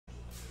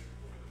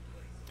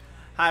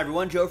Hi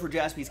everyone, Joe for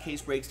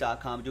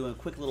JaspysCaseBreaks.com doing a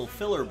quick little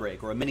filler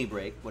break, or a mini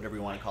break, whatever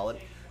you want to call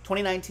it.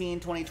 2019-2020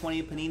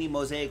 Panini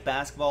Mosaic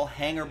Basketball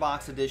Hanger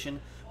Box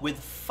Edition with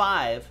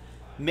 5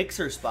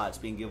 mixer spots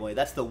being given away.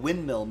 That's the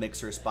windmill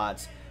mixer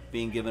spots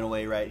being given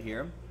away right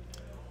here.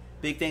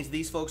 Big thanks to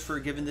these folks for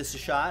giving this a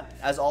shot.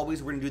 As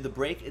always, we're going to do the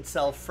break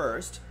itself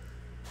first,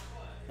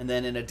 and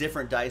then in a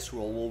different dice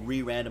roll, we'll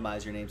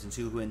re-randomize your names and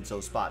see who wins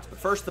those spots. But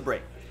first, the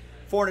break.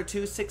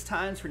 402, 6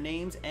 times for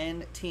names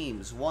and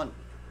teams. 1,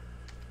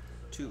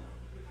 2,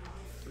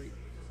 3,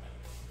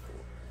 4.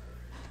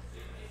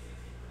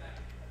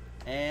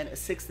 And a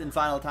 6th and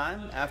final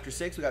time. After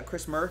 6, we got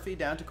Chris Murphy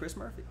down to Chris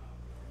Murphy.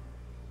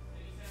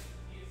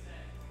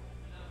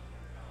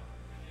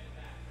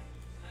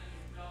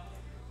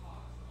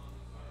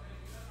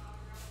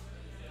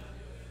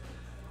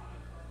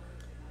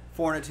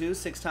 Four and a 2,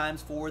 6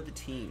 times for the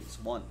teams.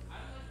 1,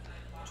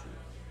 2,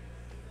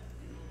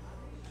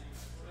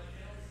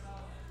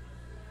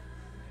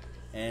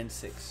 and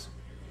 6.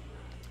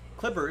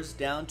 Clippers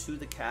down to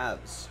the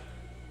Cavs.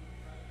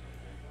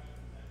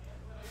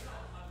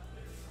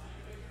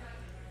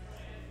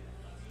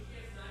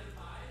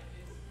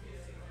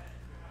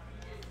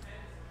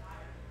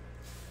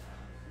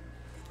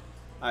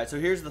 All right, so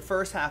here's the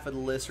first half of the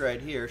list right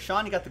here.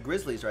 Sean, you got the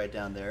Grizzlies right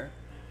down there.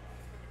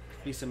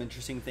 Be some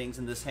interesting things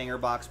in this hanger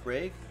box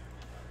break.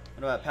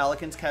 What about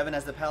Pelicans? Kevin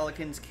has the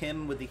Pelicans.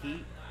 Kim with the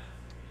Heat.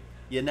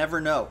 You never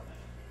know.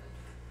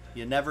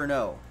 You never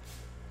know.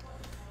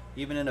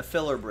 Even in a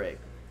filler break,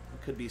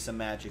 there could be some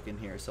magic in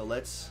here. So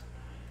let's,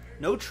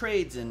 no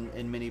trades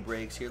in mini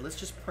breaks here. Let's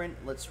just print,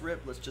 let's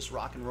rip, let's just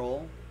rock and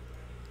roll.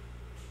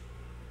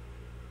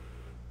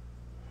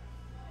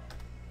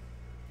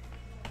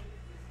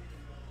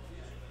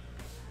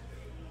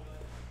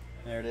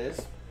 There it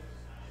is.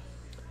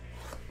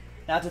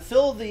 Now to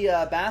fill the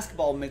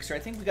basketball mixer, I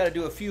think we got to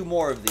do a few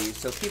more of these.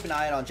 So keep an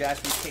eye out on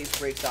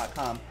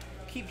JaspysCaseBreaks.com.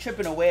 Keep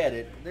chipping away at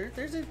it.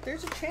 There's a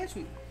chance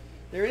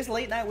there is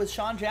late night with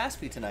Sean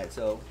Jaspy tonight,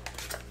 so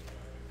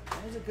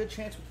there's a good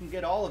chance we can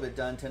get all of it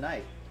done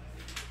tonight.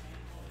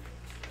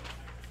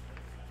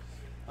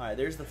 All right,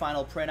 there's the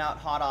final printout,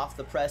 hot off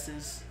the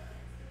presses.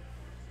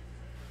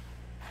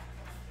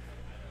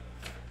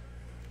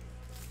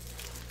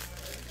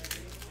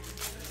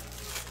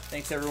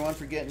 Thanks everyone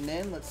for getting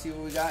in. Let's see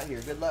what we got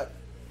here. Good luck.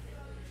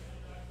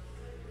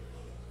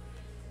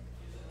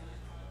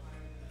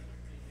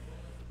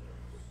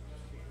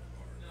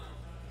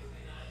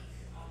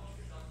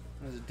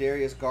 There's a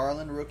Darius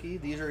Garland rookie.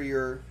 These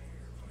are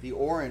the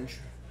orange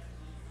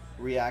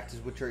reactors,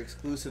 which are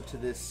exclusive to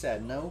this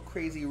set. No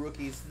crazy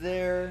rookies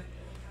there.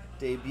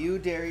 Debut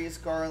Darius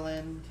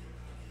Garland,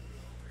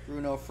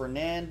 Bruno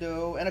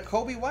Fernando, and a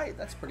Kobe White.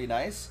 That's pretty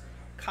nice.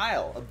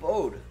 Kyle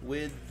Abode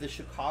with the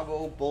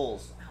Chicago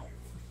Bulls. Ow.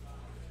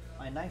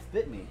 My knife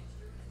bit me.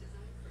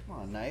 Come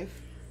on,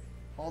 knife.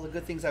 All the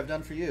good things I've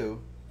done for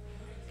you.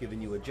 Giving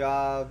you a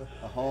job,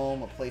 a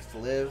home, a place to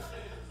live.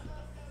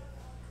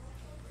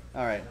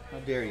 All right, how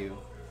dare you.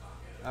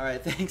 All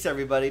right, thanks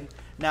everybody.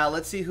 Now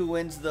let's see who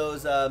wins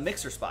those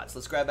mixer spots.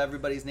 Let's grab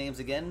everybody's names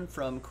again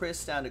from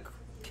Chris down to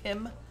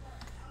Kim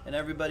and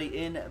everybody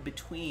in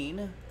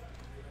between.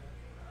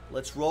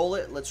 Let's roll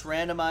it, let's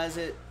randomize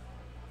it.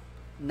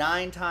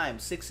 9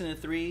 times, 6 and a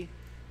 3,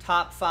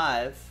 top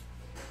 5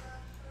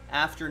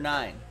 after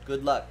 9.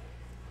 Good luck.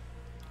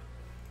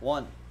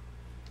 1,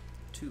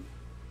 2,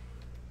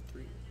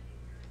 3,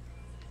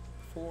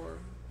 4,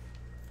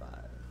 5,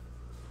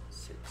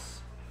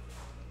 6,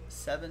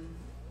 7,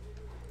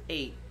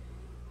 8,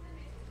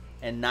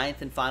 and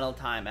 9th and final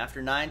time.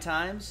 After 9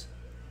 times,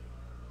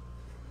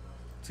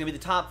 it's going to be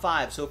the top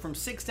 5. So from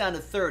 6 down to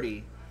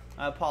 30,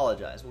 I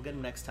apologize. We'll get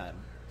them next time.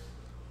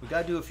 We've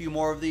got to do a few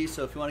more of these,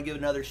 so if you want to give it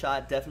another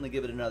shot, definitely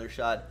give it another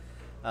shot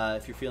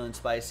if you're feeling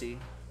spicy.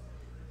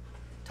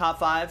 Top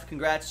 5,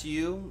 congrats to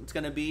you. It's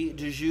going to be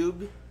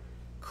Dejub,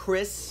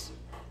 Chris,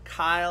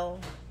 Kyle,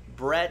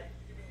 Brett,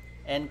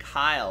 and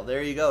Kyle.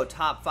 There you go.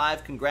 Top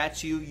 5,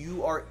 congrats to you.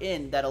 You are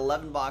in that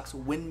 11-box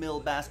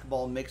windmill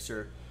basketball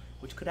mixer,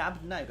 which could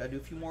happen tonight. Got to do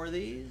a few more of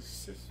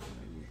these.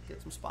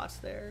 Get some spots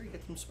there,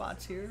 get some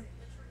spots here.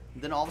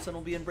 And then all of a sudden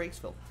we'll be in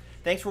Breaksville.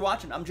 Thanks for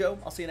watching. I'm Joe.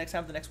 I'll see you next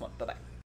time for the next one. Bye-bye.